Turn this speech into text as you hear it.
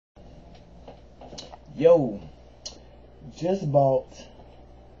Yo, just bought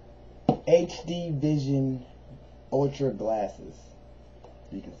HD Vision Ultra glasses.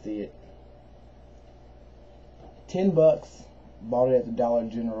 You can see it. $10. Bought it at the Dollar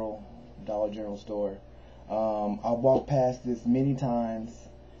General store. I walked past this many times,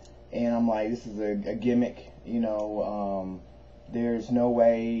 and I'm like, this is a gimmick. There's no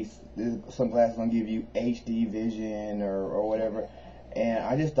way some glasses gonna give you HD vision or whatever. And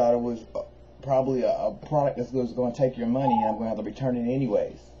I just thought it was probably a product that's going to take your money, and I'm going to have to return it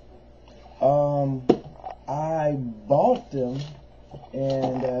anyways. I bought them,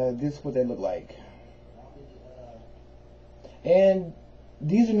 and this is what they look like. And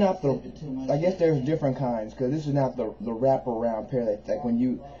these are not the, I guess there's different kinds, because this is not the wraparound pair that's like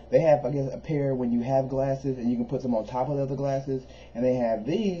when they have, I guess, a pair when you have glasses and you can put them on top of the other glasses, and they have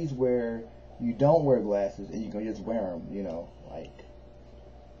these where you don't wear glasses and you can just wear them, like,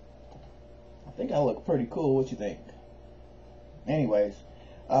 I think I look pretty cool. What you think? Anyways,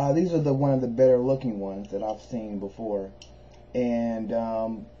 these are one of the better looking ones that I've seen before, and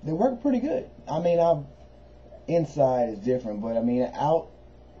they work pretty good. I mean, inside is different, but I mean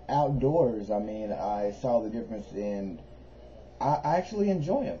outdoors, I mean, I saw the difference, and I actually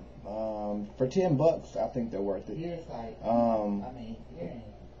enjoy them. For $10, I think they're worth it.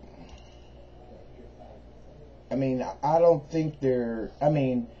 I mean, I don't think they're. I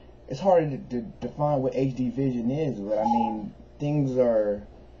mean, it's hard to define what HD vision is, but I mean,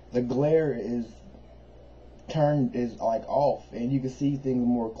 the glare is like off, and you can see things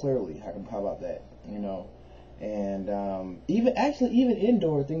more clearly. How about that? And even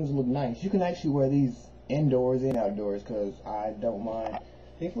indoor things look nice. You can actually wear these indoors and outdoors, because I don't mind.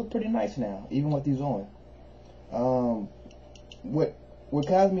 Things look pretty nice now, even with these on. What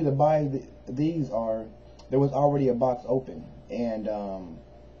caused me to buy these are, there was already a box open, and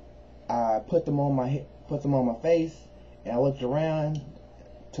I put them on my face, and I looked around,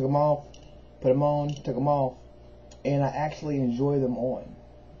 took them off, put them on, took them off, and I actually enjoy them on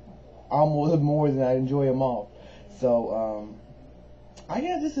almost more than I enjoy them off. So I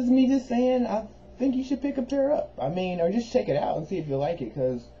guess this is me just saying I think you should pick a pair up. I mean, or just check it out and see if you like it,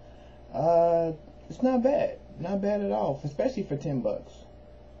 because it's not bad at all, especially for $10.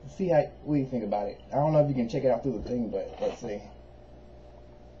 See what you think about it. I don't know if you can check it out through the thing, but let's see.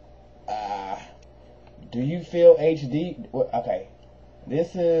 Do you feel HD? Okay,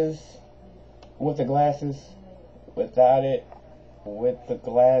 this is with the glasses, without it, with the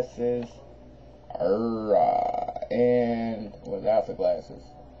glasses, and without the glasses.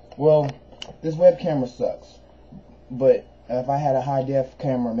 Well, this web camera sucks, but if I had a high def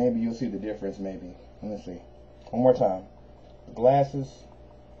camera, maybe you'll see the difference. Maybe. Let me see. One more time. The glasses,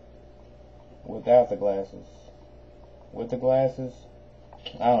 without the glasses, with the glasses.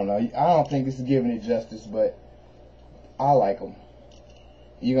 I don't know. I don't think this is giving it justice, but I like them.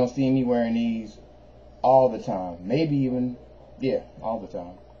 You're gonna see me wearing these all the time. Maybe even, yeah, all the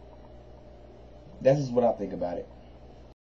time. That's just what I think about it.